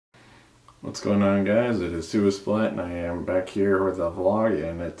What's going on, guys? It is Tubasplat and I am back here with a vlog,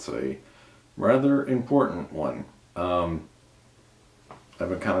 and it's a rather important one. I've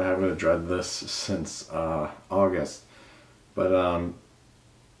been kind of having to dread this since August, but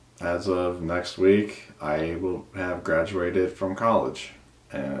as of next week I will have graduated from college.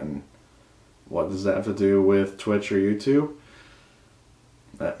 And what does that have to do with Twitch or YouTube?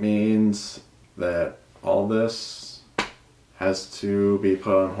 That means that all this has to be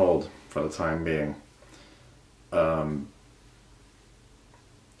put on hold for the time being.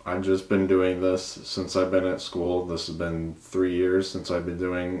 I've just been doing this since I've been at school. This has been 3 years since I've been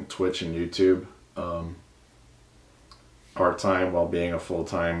doing Twitch and YouTube part-time while being a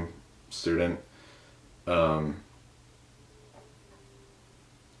full-time student. So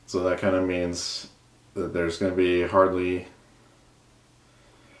that kind of means that there's going to be hardly,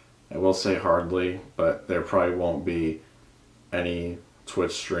 I will say hardly, but there probably won't be any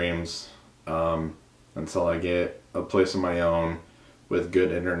Twitch streams until I get a place of my own with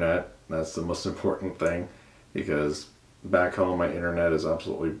good internet. That's the most important thing, because back home my internet is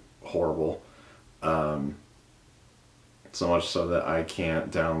absolutely horrible. So much so that I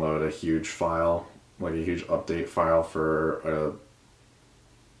can't download a huge file, like a huge update file for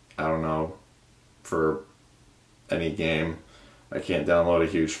I don't know, for any game. I can't download a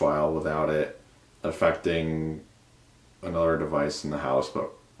huge file without it affecting another device in the house,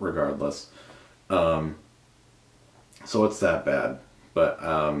 but regardless. So it's that bad. But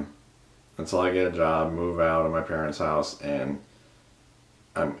until I get a job, move out of my parents' house, and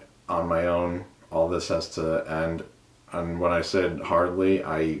I'm on my own, all this has to end. And when I said hardly,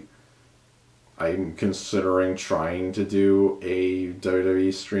 I'm considering trying to do a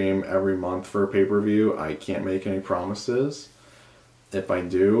WWE stream every month for a pay-per-view. I can't make any promises. If I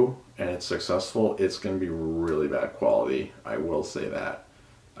do, and it's successful, it's going to be really bad quality. I will say that.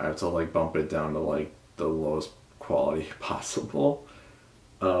 I have to like bump it down to like the lowest quality possible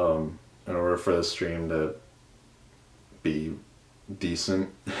in order for the stream to be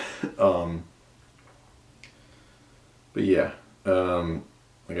decent. But yeah,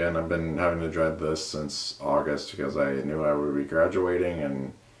 again, I've been having to dread this since August because I knew I would be graduating,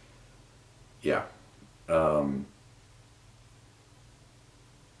 and yeah.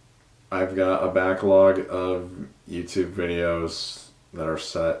 I've got a backlog of YouTube videos that are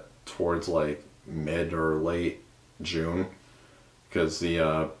set towards like mid or late June, because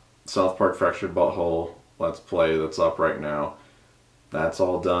the South Park Fractured Butthole Let's Play that's up right now, that's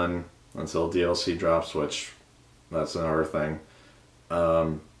all done until DLC drops, which that's another thing.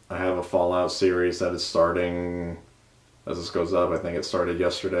 I have a Fallout series that is starting as this goes up. I think it started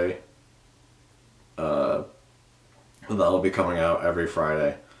yesterday. That'll be coming out every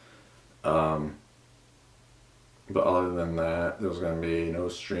Friday. But other than that, there's going to be no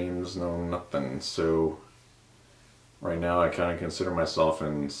streams, no nothing. So right now I kind of consider myself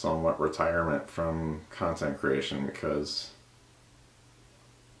in somewhat retirement from content creation, because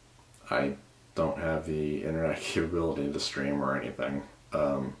I don't have the internet capability to stream or anything.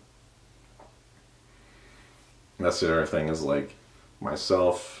 That's the other thing, is like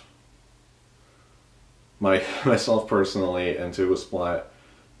myself personally and Tubasplat,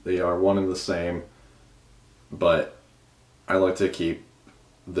 they are one and the same, but I like to keep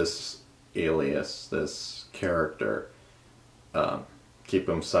this alias, this character, keep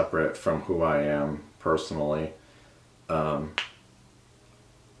them separate from who I am personally. I'm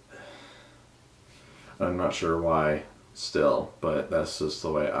not sure why still, but that's just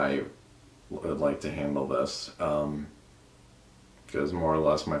the way I would like to handle this, because more or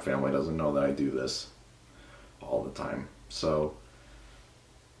less my family doesn't know that I do this all the time. So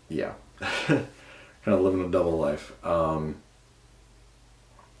yeah, kind of living a double life. But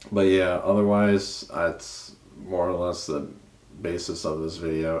yeah, otherwise, that's more or less the basis of this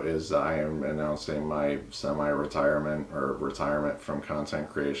video, is that I am announcing my semi-retirement, or retirement from content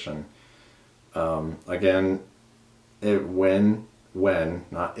creation. Again, when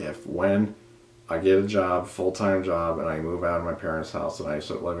I get a job, full-time job, and I move out of my parents' house and I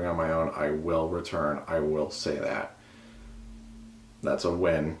start living on my own, I will return. I will say that. That's a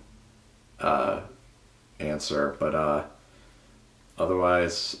win answer, but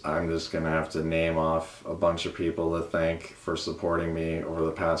otherwise I'm just gonna have to name off a bunch of people to thank for supporting me over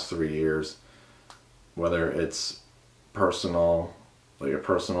the past 3 years, whether it's personal, like a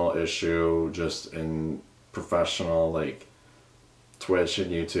personal issue, just in professional, like Twitch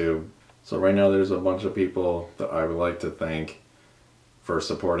and YouTube. So right now there's a bunch of people that I would like to thank for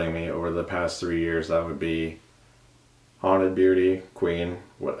supporting me over the past 3 years. That would be Haunted Beauty, Queen,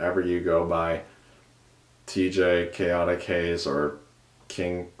 whatever you go by, TJ, Chaotic Haze, or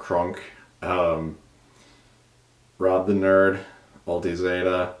King Crunk, RobTheNerd,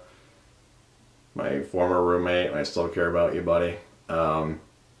 Ultizeta, my former roommate, and I still care about you, buddy.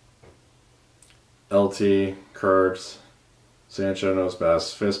 LT, Kurtz, Sancho Knows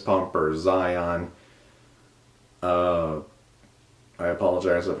Best, Fist Pumper, Zion. I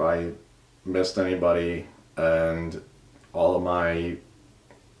apologize if I missed anybody, and all of my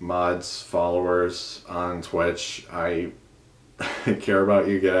mods, followers on Twitch. I care about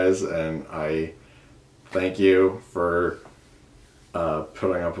you guys, and I thank you for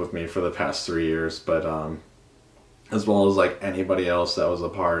putting up with me for the past 3 years, but as well as like anybody else that was a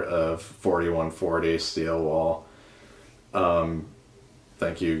part of 4140 Steel Wall.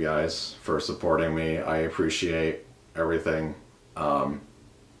 Thank you guys for supporting me. I appreciate everything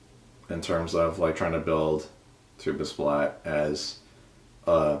in terms of like trying to build Tubasplat as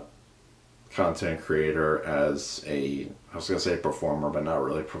a content creator, as a, I was gonna say performer, but not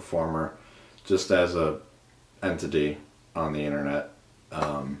really performer, just as a entity on the internet.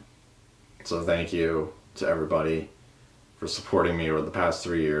 So thank you to everybody for supporting me over the past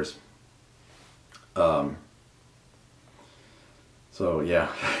 3 years. So yeah.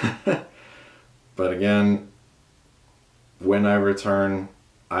 But again, when I return,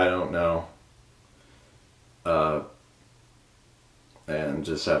 I don't know. And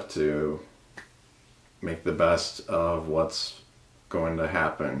just have to make the best of what's going to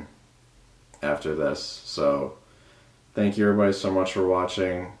happen after this. So thank you everybody so much for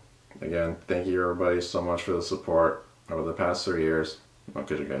watching. Again, thank you everybody so much for the support over the past 3 years. I'll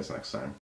catch you guys next time.